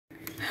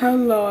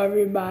Hello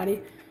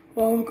everybody,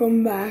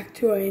 welcome back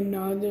to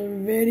another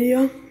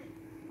video.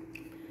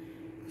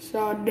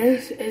 So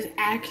this is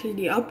actually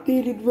the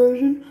updated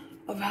version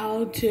of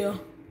how to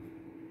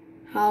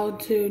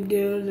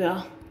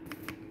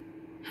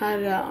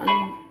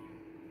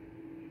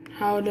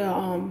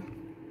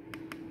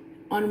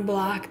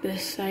unblock the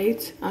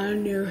sites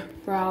on your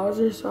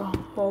browser. So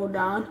hold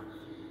on.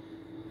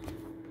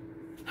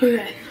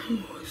 Okay,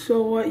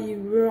 so what you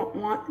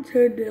want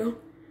to do,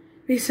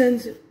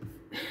 since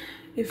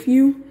if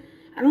you,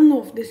 I don't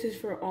know if this is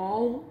for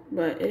all,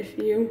 but if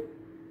you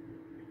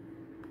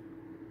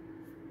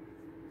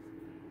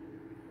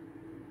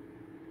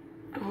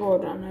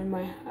hold on, I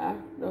might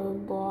have to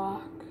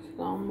block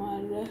some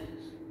of this.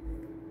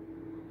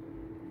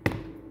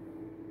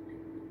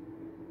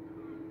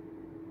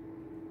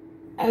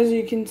 As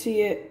you can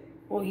see it,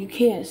 well, you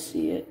can't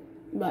see it,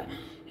 but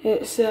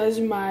it says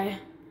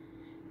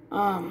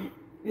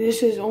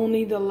this is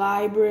only the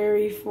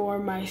library for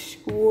my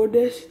school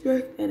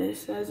district, and it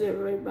says it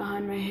right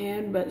behind my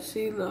hand, but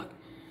see, look,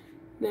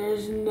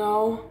 there's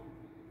no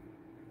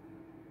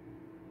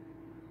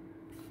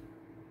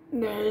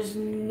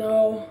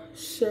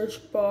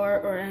search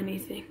bar or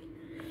anything.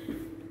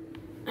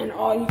 And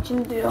all you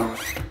can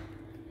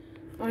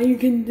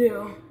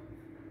do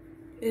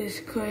is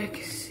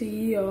click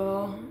see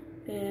all,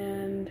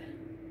 and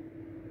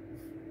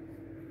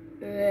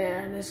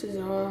there, this is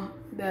all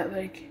that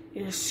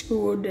your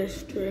school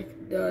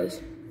district does.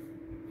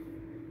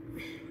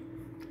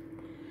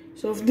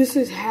 So if this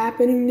is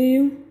happening to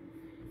you,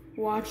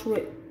 watch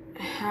what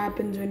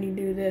happens when you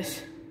do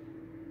this.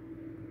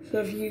 So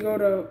if you go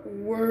to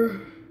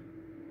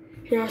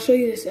here, I'll show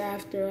you this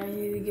after. I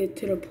need to get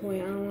to the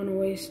point. I don't want to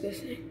waste this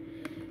thing.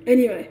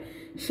 Anyway,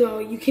 so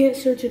you can't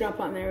search it up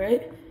on there,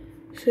 right?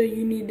 So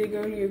you need to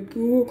go to your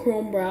Google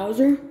Chrome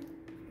browser,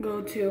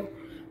 go to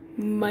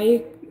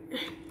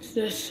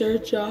just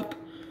search up,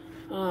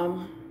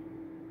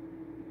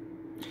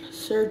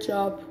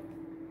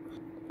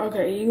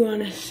 okay, you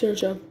want to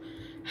search up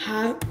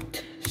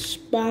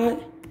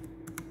hotspot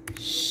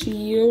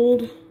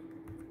shield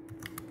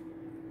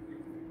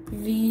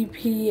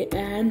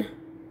VPN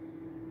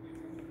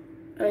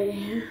right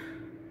here.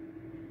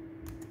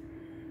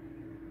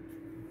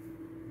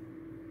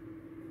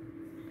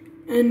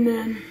 And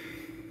then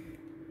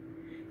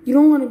you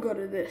don't want to go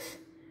to this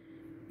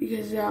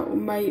because that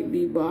might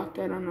be blocked,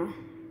 I don't know.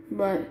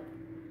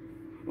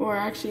 Or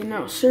actually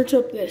no, search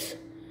up this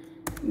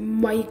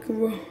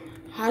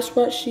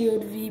hotspot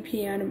shield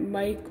VPN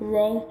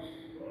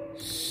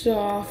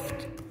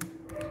Microsoft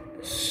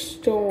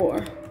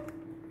Store.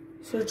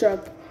 Search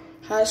up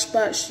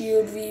hotspot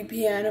shield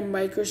VPN and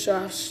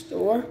Microsoft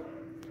Store,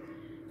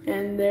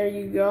 and there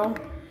you go.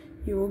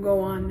 You will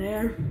go on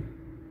there.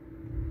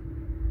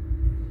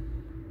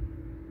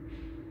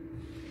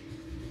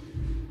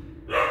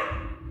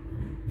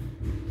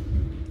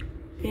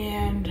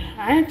 And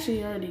I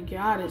actually already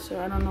got it, so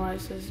I don't know why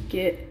it says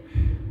get.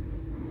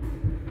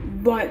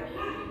 But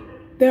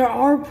there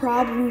are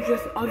problems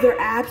with other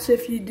apps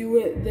if you do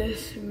it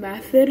this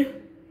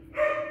method.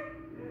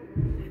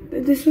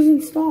 This was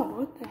installed.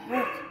 What the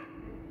heck?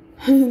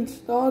 I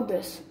installed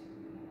this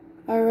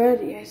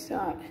already, I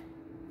thought.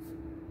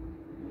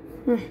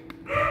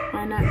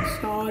 Why not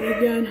install it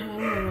again? I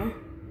don't know.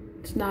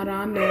 It's not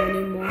on there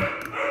anymore.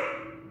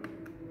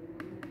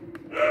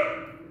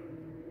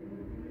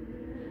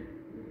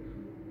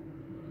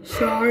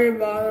 Sorry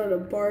about the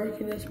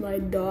barking. It's my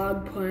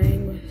dog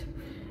playing with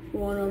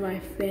one of my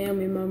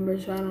family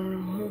members. I don't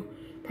know who.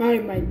 Probably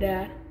my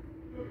dad.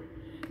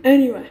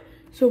 Anyway,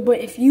 but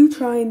if you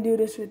try and do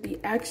this with the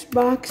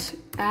Xbox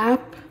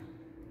app,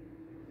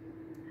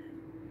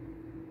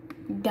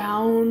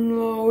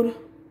 download.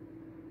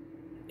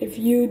 If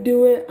you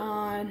do it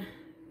on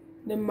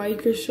the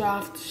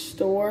Microsoft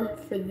Store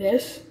for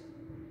this,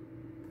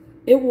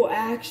 it will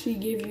actually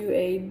give you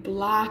a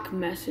block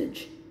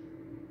message.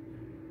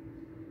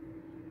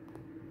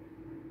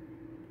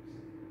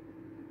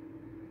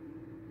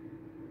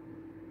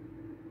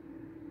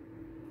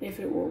 If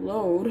it will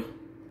load.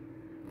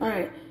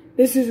 Alright,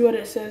 this is what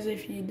it says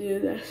if you do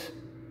this.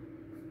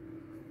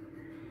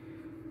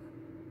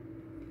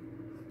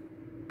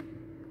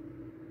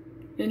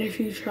 And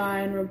if you try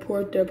and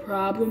report the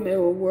problem, it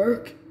will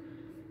work.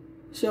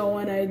 So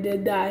when I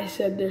did that, I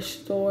said their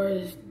store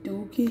is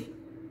dookie.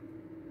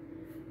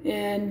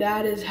 And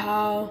that is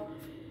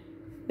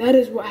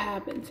what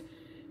happens.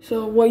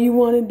 So what you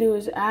want to do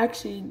is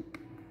actually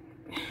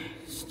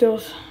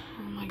still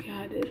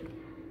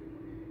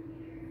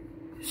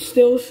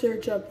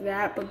search up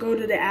that, but go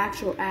to the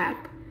actual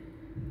app.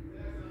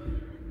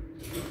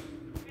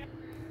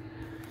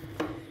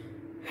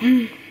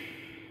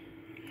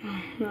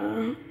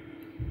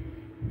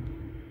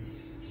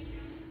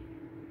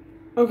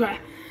 Okay,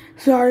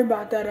 sorry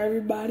about that,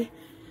 everybody.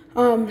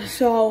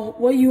 So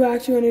what you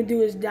actually want to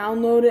do is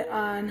download it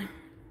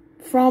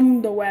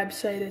from the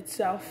website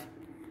itself.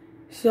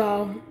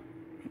 So,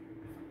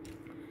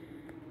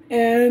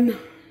 and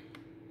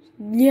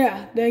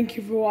yeah, thank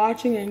you for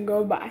watching and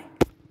goodbye.